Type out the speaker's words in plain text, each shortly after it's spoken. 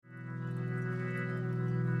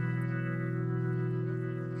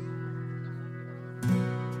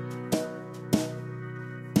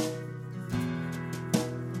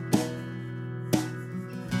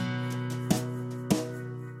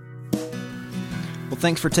Well,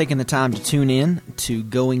 thanks for taking the time to tune in to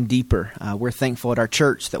Going Deeper. We're thankful at our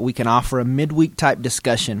church that we can offer a midweek type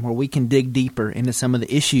discussion where we can dig deeper into some of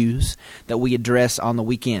the issues that we address on the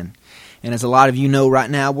weekend. And as a lot of you know, right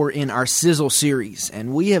now we're in our Sizzle series,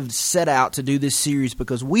 and we have set out to do this series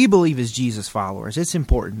because we believe as Jesus followers, it's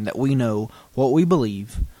important that we know what we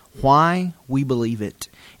believe, why we believe it,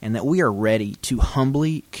 and that we are ready to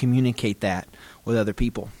humbly communicate that with other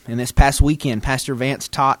people. And this past weekend, Pastor Vance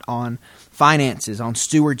taught on finances, on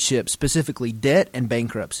stewardship, specifically debt and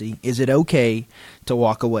bankruptcy. Is it okay to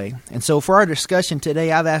walk away? And so for our discussion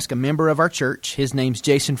today, I've asked a member of our church. His name's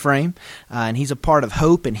Jason Frame, and he's a part of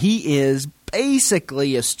Hope, and he is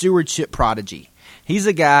basically a stewardship prodigy. He's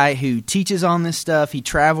a guy who teaches on this stuff. He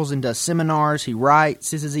travels and does seminars. He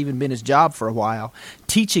writes. This has even been his job for a while,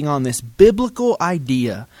 teaching on this biblical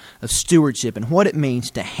idea of stewardship and what it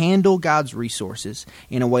means to handle God's resources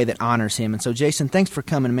in a way that honors Him. And so, Jason, thanks for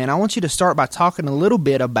coming, man. I want you to start by talking a little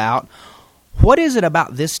bit about what is it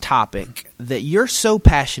about this topic that you're so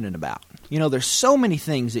passionate about? You know, there's so many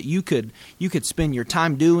things that you could spend your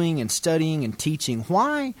time doing and studying and teaching.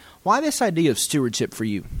 Why this idea of stewardship for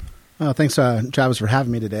you? Well, thanks, Travis, for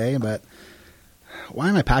having me today. But why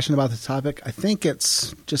am I passionate about this topic? I think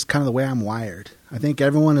it's just kind of the way I'm wired. I think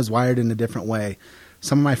everyone is wired in a different way.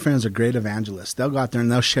 Some of my friends are great evangelists. They'll go out there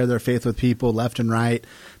and they'll share their faith with people left and right.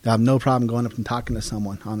 They'll have no problem going up and talking to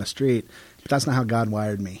someone on the street. But that's not how God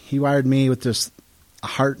wired me. He wired me with just a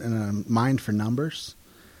heart and a mind for numbers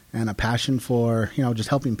and a passion for, just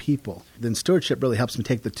helping people. Then stewardship really helps me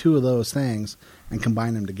take the two of those things and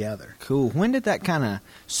combine them together. Cool. When did that kind of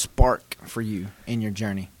spark for you in your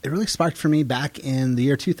journey? It really sparked for me back in the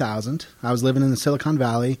year 2000. I was living in the Silicon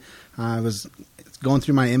Valley. I was going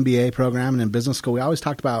through my MBA program, and in business school, we always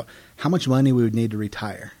talked about how much money we would need to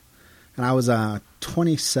retire. And I was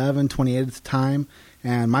 27, 28 at the time,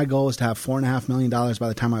 and my goal was to have $4.5 million by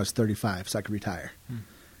the time I was 35 so I could retire.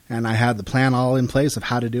 And I had the plan all in place of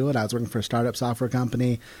how to do it. I was working for a startup software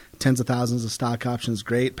company, tens of thousands of stock options,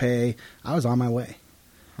 great pay. I was on my way.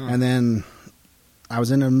 And then I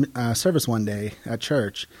was in a service one day at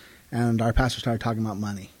church, and our pastor started talking about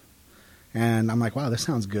money. And I'm like, wow, this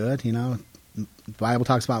sounds good. The Bible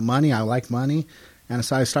talks about money. I like money. And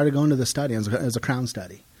so I started going to the study. It was a Crown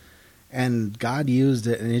study. And God used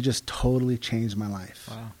it, and it just totally changed my life.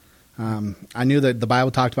 Wow. I knew that the Bible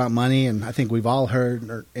talked about money, and I think we've all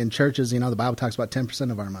heard in churches, the Bible talks about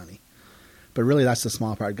 10% of our money. But really, that's the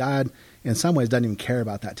small part. God, in some ways, doesn't even care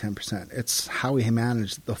about that 10%. It's how we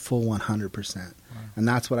manage the full 100%. Wow. And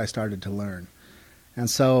that's what I started to learn. And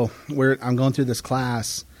so I'm going through this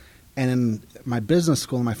class, and in my business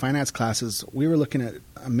school, in my finance classes, we were looking at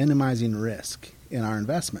minimizing risk in our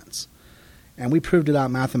investments. And we proved it out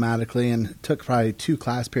mathematically, and it took probably 2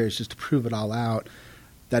 class periods just to prove it all out,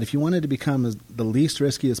 that if you wanted to become the least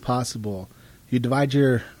risky as possible, you divide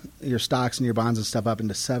your stocks and your bonds and stuff up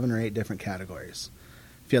into 7 or 8 different categories.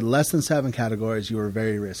 If you had less than 7 categories, you were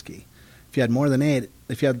very risky. If you had more than 8,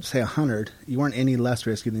 if you had, say, 100, you weren't any less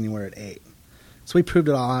risky than you were at 8. So we proved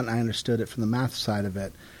it all out, and I understood it from the math side of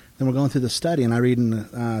it. Then we're going through the study, and I read in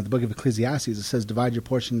the book of Ecclesiastes, it says divide your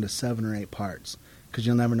portion into 7 or 8 parts, because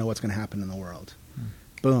you'll never know what's going to happen in the world.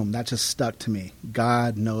 Boom, that just stuck to me.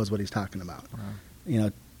 God knows what He's talking about.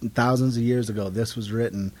 Wow. Thousands of years ago, this was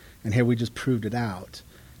written, and here we just proved it out.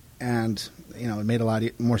 And, it made a lot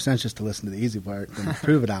more sense just to listen to the easy part than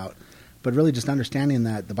prove it out. But really just understanding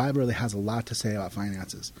that the Bible really has a lot to say about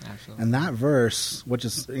finances. Absolutely. And that verse, which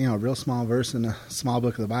is, a real small verse in a small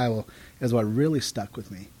book of the Bible, is what really stuck with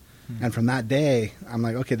me. And from that day, I'm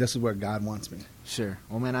like, okay, this is where God wants me. Sure.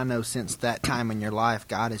 Well, man, I know since that time in your life,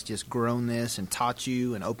 God has just grown this and taught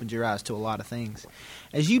you and opened your eyes to a lot of things.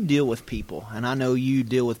 As you deal with people, and I know you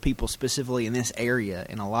deal with people specifically in this area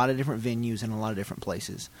in a lot of different venues and a lot of different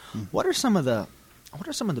places, what are some of the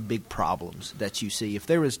big problems that you see? If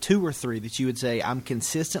there was 2 or 3 that you would say, I'm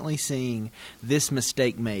consistently seeing this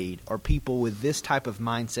mistake made, or people with this type of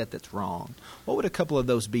mindset that's wrong, what would a couple of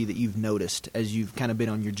those be that you've noticed as you've kind of been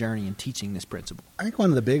on your journey in teaching this principle? I think one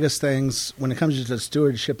of the biggest things when it comes to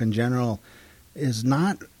stewardship in general is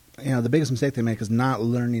not, the biggest mistake they make is not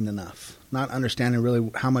learning enough, not understanding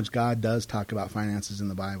really how much God does talk about finances in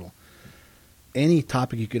the Bible. Any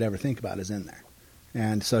topic you could ever think about is in there.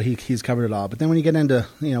 And so he's covered it all. But then when you get into,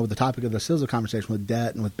 with the topic of the Sizzle conversation with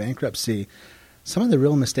debt and with bankruptcy, some of the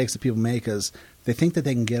real mistakes that people make is they think that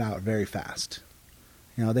they can get out very fast.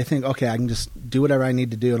 They think, okay, I can just do whatever I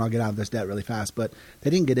need to do and I'll get out of this debt really fast. But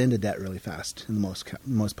they didn't get into debt really fast in the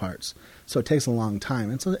most parts. So it takes a long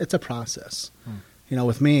time. It's a process.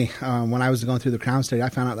 With me, when I was going through the Crown study, I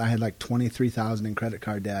found out that I had like $23,000 in credit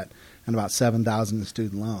card debt and about $7,000 in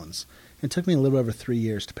student loans. It took me a little over 3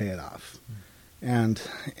 years to pay it off. And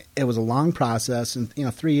it was a long process. And,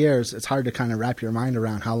 3 years, it's hard to kind of wrap your mind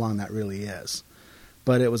around how long that really is.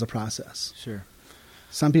 But it was a process. Sure.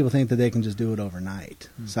 Some people think that they can just do it overnight.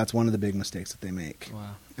 So that's one of the big mistakes that they make.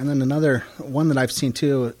 Wow. And then another one that I've seen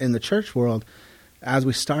too in the church world, as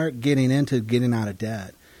we start getting into getting out of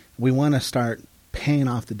debt, we want to start paying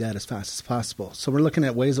off the debt as fast as possible. So we're looking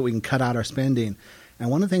at ways that we can cut out our spending. And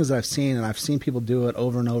one of the things that I've seen, and I've seen people do it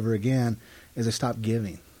over and over again, is they stop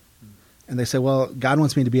giving. And they say, well, God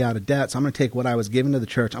wants me to be out of debt, so I'm going to take what I was giving to the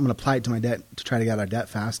church, I'm going to apply it to my debt to try to get out of debt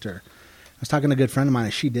faster. I was talking to a good friend of mine,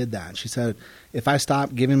 and she did that. She said, if I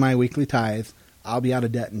stop giving my weekly tithe, I'll be out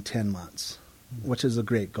of debt in 10 months, which is a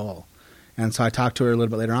great goal. And so I talked to her a little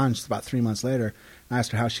bit later on, just about 3 months later, and I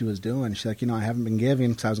asked her how she was doing. She's like, I haven't been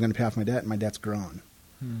giving because I was going to pay off my debt, and my debt's grown.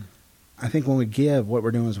 I think when we give, what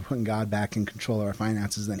we're doing is we're putting God back in control of our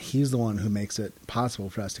finances, then He's the one who makes it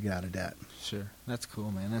possible for us to get out of debt. Sure. That's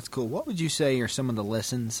cool, man. That's cool. What would you say are some of the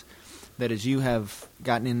lessons that as you have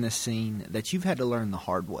gotten in this scene that you've had to learn the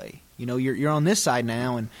hard way? You're on this side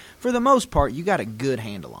now, and for the most part, you got a good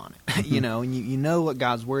handle on it, and you know what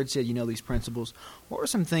God's Word said, these principles. What were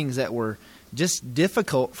some things that were just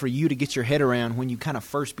difficult for you to get your head around when you kind of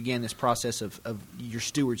first began this process of your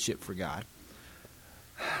stewardship for God?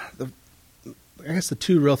 I guess the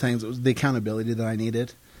two real things, it was the accountability that I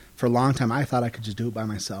needed. For a long time, I thought I could just do it by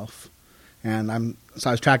myself. And so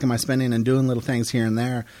I was tracking my spending and doing little things here and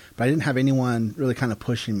there, but I didn't have anyone really kind of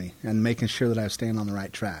pushing me and making sure that I was staying on the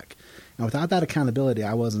right track. And without that accountability,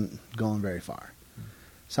 I wasn't going very far.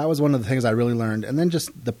 So that was one of the things I really learned. And then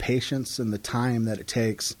just the patience and the time that it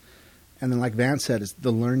takes. And then like Vance said, is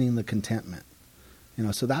the learning the contentment.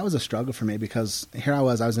 So that was a struggle for me because here I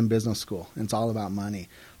was in business school, and it's all about money.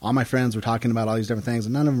 All my friends were talking about all these different things,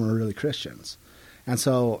 and none of them were really Christians. And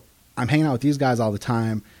so I'm hanging out with these guys all the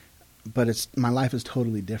time, but my life is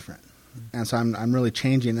totally different. And so I'm really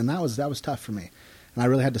changing, and that was tough for me. And I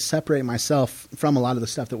really had to separate myself from a lot of the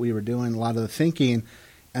stuff that we were doing, a lot of the thinking,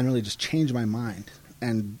 and really just change my mind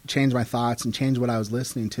and change my thoughts and change what I was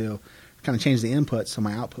listening to. Kind of change the input so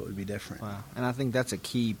my output would be different. Wow. And I think that's a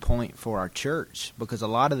key point for our church because a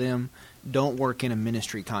lot of them don't work in a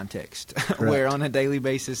ministry context where on a daily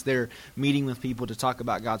basis they're meeting with people to talk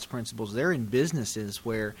about God's principles. They're in businesses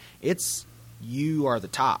where it's you are the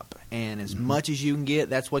top, and as much as you can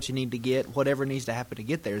get, that's what you need to get. Whatever needs to happen to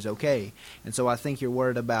get there is okay. And so I think you're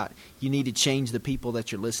worried about you need to change the people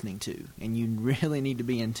that you're listening to, and you really need to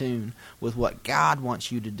be in tune with what God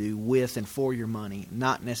wants you to do with and for your money,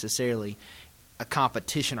 not necessarily a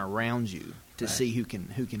competition around you to see who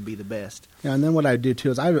can be the best. Yeah, and then what I do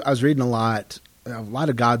too is I was reading a lot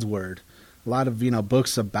of God's Word, a lot of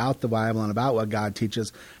books about the Bible and about what God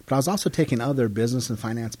teaches, but I was also taking other business and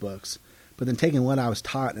finance books. But then taking what I was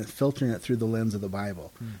taught and filtering it through the lens of the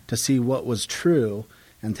Bible to see what was true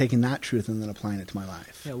and taking that truth and then applying it to my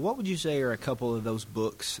life. Yeah, what would you say are a couple of those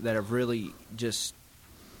books that have really just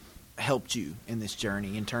helped you in this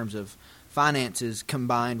journey in terms of finances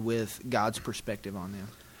combined with God's perspective on them?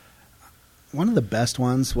 One of the best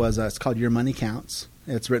ones was it's called Your Money Counts.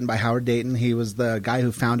 It's written by Howard Dayton. He was the guy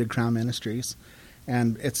who founded Crown Ministries.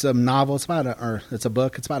 And it's a novel. It's a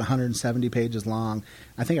book. It's about 170 pages long.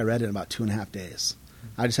 I think I read it in about 2.5 days.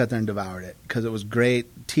 I just sat there and devoured it because it was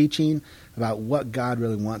great teaching about what God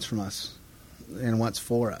really wants from us and wants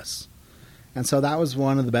for us. And so that was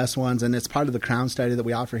one of the best ones, and it's part of the Crown study that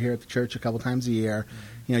we offer here at the church a couple times a year.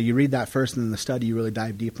 You read that first, and in the study you really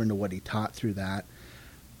dive deeper into what he taught through that.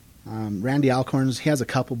 Randy Alcorn, he has a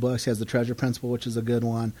couple books. He has The Treasure Principle, which is a good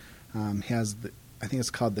one. He has, I think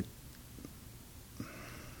it's called the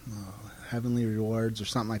Heavenly Rewards or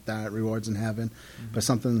something like that, Rewards in Heaven, but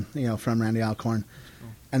something, from Randy Alcorn.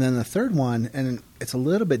 And then the third one, and it's a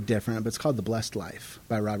little bit different, but it's called The Blessed Life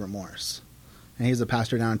by Robert Morris. And he's a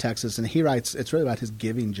pastor down in Texas, and he writes, it's really about his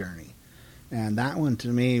giving journey. And that one, to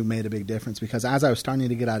me, made a big difference because as I was starting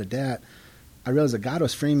to get out of debt, I realized that God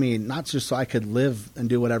was freeing me not just so I could live and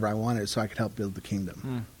do whatever I wanted, so I could help build the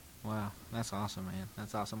kingdom. Wow, that's awesome, man.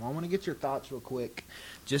 That's awesome. I want to get your thoughts real quick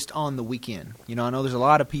just on the weekend. I know there's a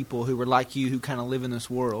lot of people who were like you who kind of live in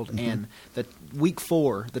this world, and the week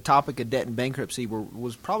 4, the topic of debt and bankruptcy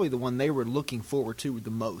was probably the one they were looking forward to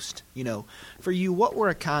the most. For you, what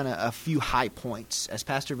were a few high points as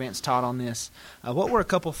Pastor Vance taught on this? What were a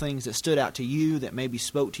couple things that stood out to you that maybe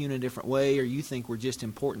spoke to you in a different way, or you think were just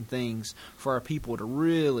important things for our people to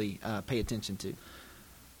really pay attention to?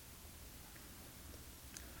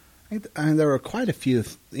 There were quite a few,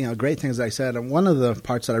 great things that I said. And one of the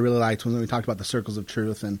parts that I really liked was when we talked about the circles of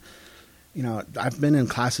truth. And, I've been in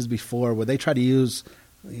classes before where they try to use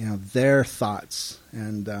their thoughts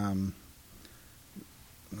and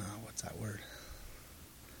what's that word?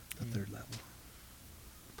 The third level.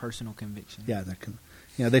 Personal conviction. Yeah,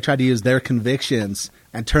 they try to use their convictions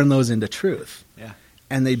and turn those into truth. Yeah.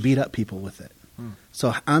 And they beat up people with it.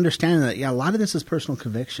 So understanding that, a lot of this is personal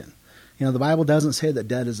conviction. The Bible doesn't say that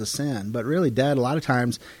debt is a sin, but really debt a lot of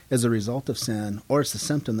times is a result of sin, or it's a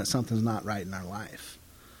symptom that something's not right in our life.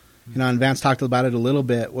 And Vance talked about it a little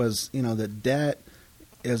bit, was, that debt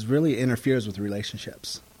is really interferes with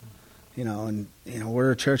relationships.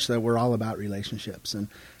 We're a church that we're all about relationships. And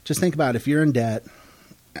just think about if you're in debt,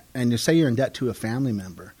 and you say you're in debt to a family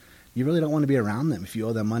member, you really don't want to be around them. If you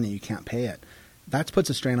owe them money, you can't pay it. That puts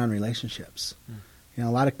a strain on relationships. A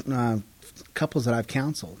lot of couples that I've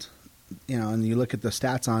counseled, and you look at the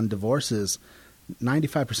stats on divorces,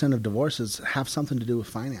 95% of divorces have something to do with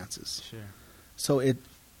finances. Sure. So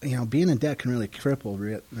being in debt can really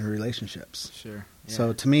cripple relationships. Sure. Yeah.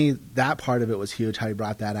 So to me, that part of it was huge, how he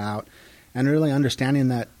brought that out, and really understanding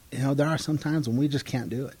that, there are some times when we just can't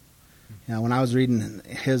do it. When I was reading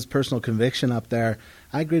his personal conviction up there,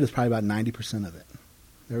 I agreed with probably about 90% of it.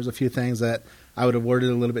 There was a few things that I would have worded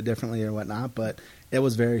a little bit differently or whatnot, but it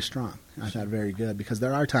was very strong. I thought very good, because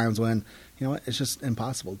there are times when, it's just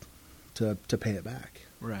impossible to pay it back.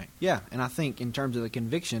 Right. Yeah, and I think in terms of the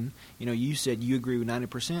conviction, you said you agree with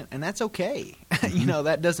 90%, and that's okay.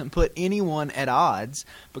 That doesn't put anyone at odds,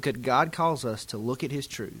 because God calls us to look at His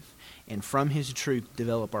truth, and from His truth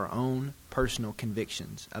develop our own personal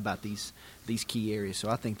convictions about these key areas. So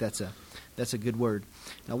I think that's a good word.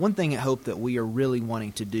 Now, one thing at Hope that we are really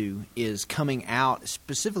wanting to do is coming out,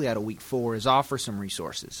 specifically out of week 4, is offer some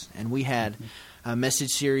resources. And we had a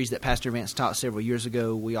message series that Pastor Vance taught several years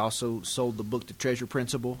ago. We also sold the book, The Treasure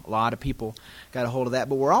Principle. A lot of people got a hold of that.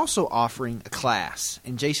 But we're also offering a class.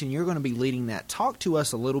 And Jason, you're going to be leading that. Talk to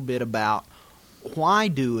us a little bit about why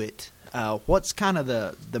do it, what's kind of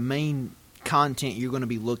the main content you're going to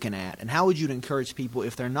be looking at, and how would you encourage people,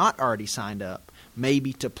 if they're not already signed up,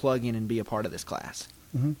 maybe to plug in and be a part of this class?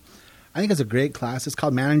 I think it's a great class. It's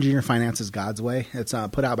called Managing Your Finances God's Way. It's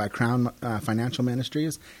put out by Crown Financial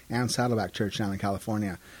Ministries and Saddleback Church down in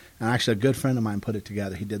California. And actually, a good friend of mine put it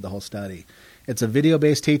together. He did the whole study. It's a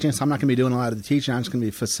video-based teaching, so I'm not going to be doing a lot of the teaching. I'm just going to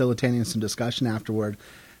be facilitating some discussion afterward.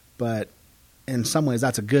 But in some ways,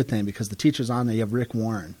 that's a good thing, because the teachers on there, you have Rick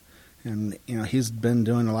Warren. And, he's been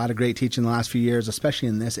doing a lot of great teaching the last few years, especially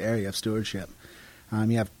in this area of stewardship.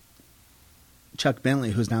 You have Chuck Bentley,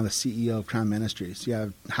 who's now the CEO of Crown Ministries. You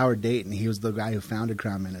have Howard Dayton. He was the guy who founded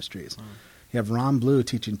Crown Ministries. You have Ron Blue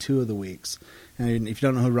teaching 2 of the weeks. And if you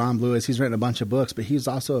don't know who Ron Blue is, he's written a bunch of books, but he's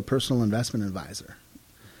also a personal investment advisor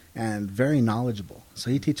and very knowledgeable. So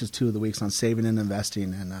he teaches 2 of the weeks on saving and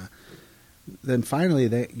investing. And then finally,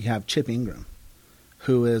 you have Chip Ingram,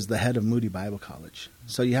 who is the head of Moody Bible College.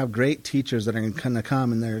 So you have great teachers that are going to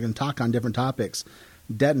come, and they're going to talk on different topics.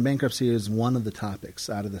 Debt and bankruptcy is one of the topics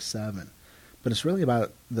out of the 7. But it's really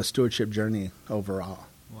about the stewardship journey overall.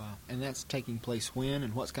 Wow. And that's taking place when,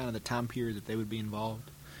 and what's kind of the time period that they would be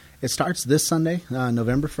involved? It starts this Sunday,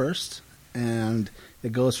 November 1st, and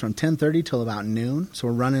it goes from 10:30 till about noon. So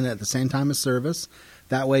we're running it at the same time as service.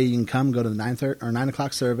 That way you can come, go to the 9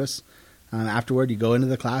 o'clock service. Afterward, you go into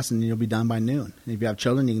the class, and you'll be done by noon. And if you have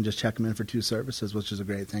children, you can just check them in for 2 services, which is a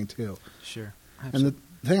great thing, too. Sure. Absolutely. And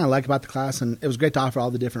the thing I like about the class, and it was great to offer all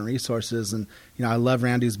the different resources, and, I love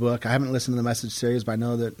Randy's book. I haven't listened to the message series, but I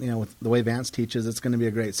know that, with the way Vance teaches, it's going to be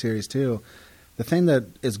a great series, too. The thing that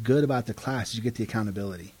is good about the class is you get the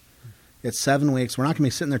accountability. It's 7 weeks. We're not going to be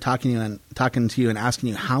sitting there talking to you and asking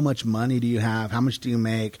you, how much money do you have? How much do you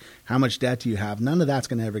make? How much debt do you have? None of that's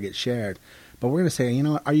going to ever get shared. But we're going to say,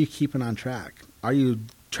 are you keeping on track? Are you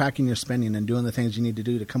tracking your spending and doing the things you need to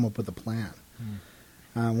do to come up with a plan?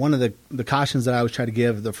 One of the cautions that I always try to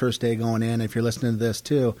give the first day going in, if you're listening to this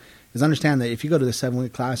too, is understand that if you go to the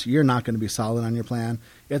 7-week class, you're not going to be solid on your plan.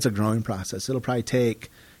 It's a growing process. It'll probably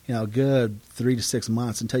take, a good 3 to 6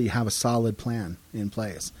 months until you have a solid plan in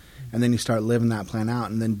place. And then you start living that plan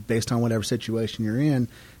out. And then based on whatever situation you're in,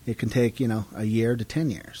 it can take, a year to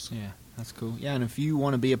 10 years. Yeah. That's cool. Yeah, and if you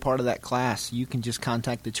want to be a part of that class, you can just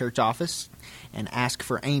contact the church office and ask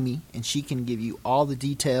for Amy, and she can give you all the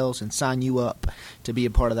details and sign you up to be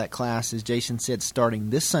a part of that class, as Jason said,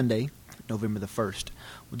 starting this Sunday, November the 1st.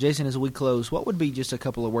 Well, Jason, as we close, what would be just a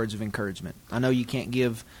couple of words of encouragement? I know you can't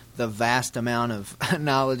give the vast amount of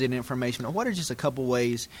knowledge and information, but what are just a couple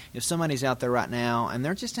ways, if somebody's out there right now and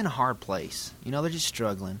they're just in a hard place, they're just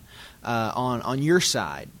struggling, on your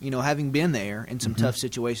side, having been there in some tough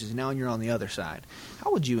situations, and now you're on the other side,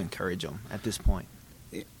 how would you encourage them at this point?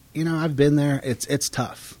 I've been there. It's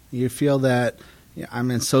tough. You feel that, Yeah,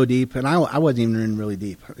 I'm in so deep, and I wasn't even in really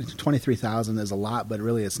deep. $23,000 is a lot, but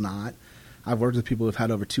really it's not. I've worked with people who've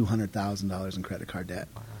had over $200,000 in credit card debt.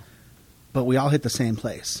 Wow. But we all hit the same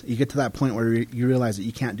place. You get to that point where you realize that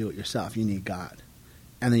you can't do it yourself. You need God.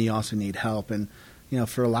 And then you also need help. And,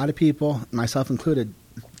 for a lot of people, myself included,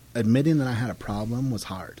 admitting that I had a problem was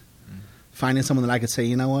hard. Finding someone that I could say,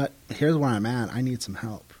 you know what, here's where I'm at. I need some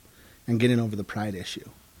help. And getting over the pride issue.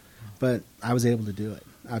 But I was able to do it.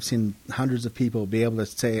 I've seen hundreds of people be able to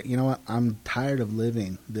say, you know what, I'm tired of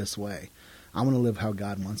living this way. I want to live how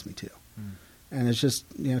God wants me to. And it's just,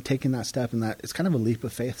 taking that step, and that it's kind of a leap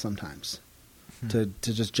of faith sometimes to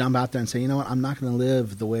just jump out there and say, you know what, I'm not going to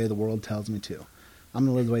live the way the world tells me to. I'm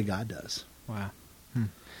going to live the way God does. Wow.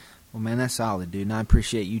 Well, man, that's solid, dude. And I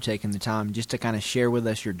appreciate you taking the time just to kind of share with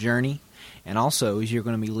us your journey. And also, as you're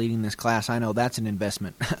going to be leading this class, I know that's an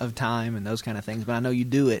investment of time and those kind of things, but I know you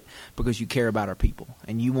do it because you care about our people,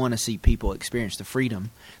 and you want to see people experience the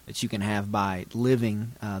freedom that you can have by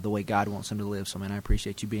living the way God wants them to live. So, man, I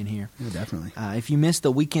appreciate you being here. Yeah, definitely. If you missed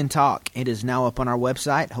the weekend talk, it is now up on our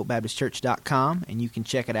website, hopebaptistchurch.com, and you can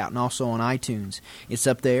check it out, and also on iTunes. It's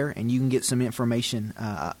up there, and you can get some information,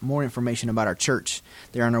 more information about our church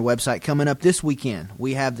there on our website. Coming up this weekend,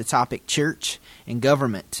 we have the topic Church and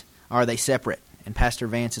Government. Are they separate? And Pastor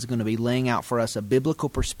Vance is going to be laying out for us a biblical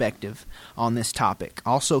perspective on this topic.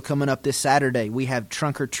 Also coming up this Saturday, we have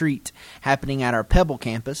Trunk or Treat happening at our Pebble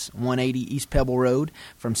campus, 180 East Pebble Road,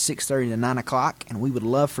 from 6:30 to 9 o'clock, and we would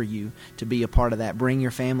love for you to be a part of that. Bring your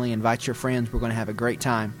family, invite your friends. We're going to have a great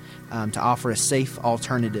time to offer a safe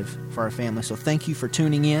alternative for our family. So thank you for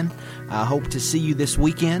tuning in. I hope to see you this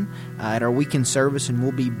weekend at our weekend service, and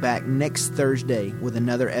we'll be back next Thursday with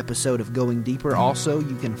another episode of Going Deeper. Also,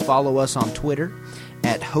 you can follow us on Twitter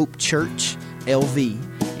at Hope Church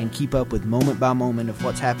LV and keep up with moment by moment of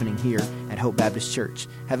what's happening here at Hope Baptist Church.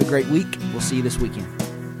 Have a great week. We'll see you this weekend.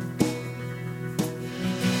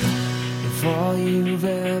 If all you've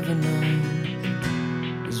ever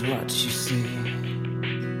known is what you see,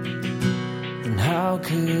 then how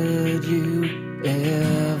could you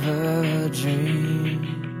ever dream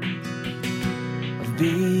of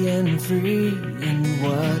being free? And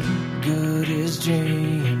what good is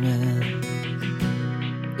dreaming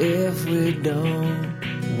if we don't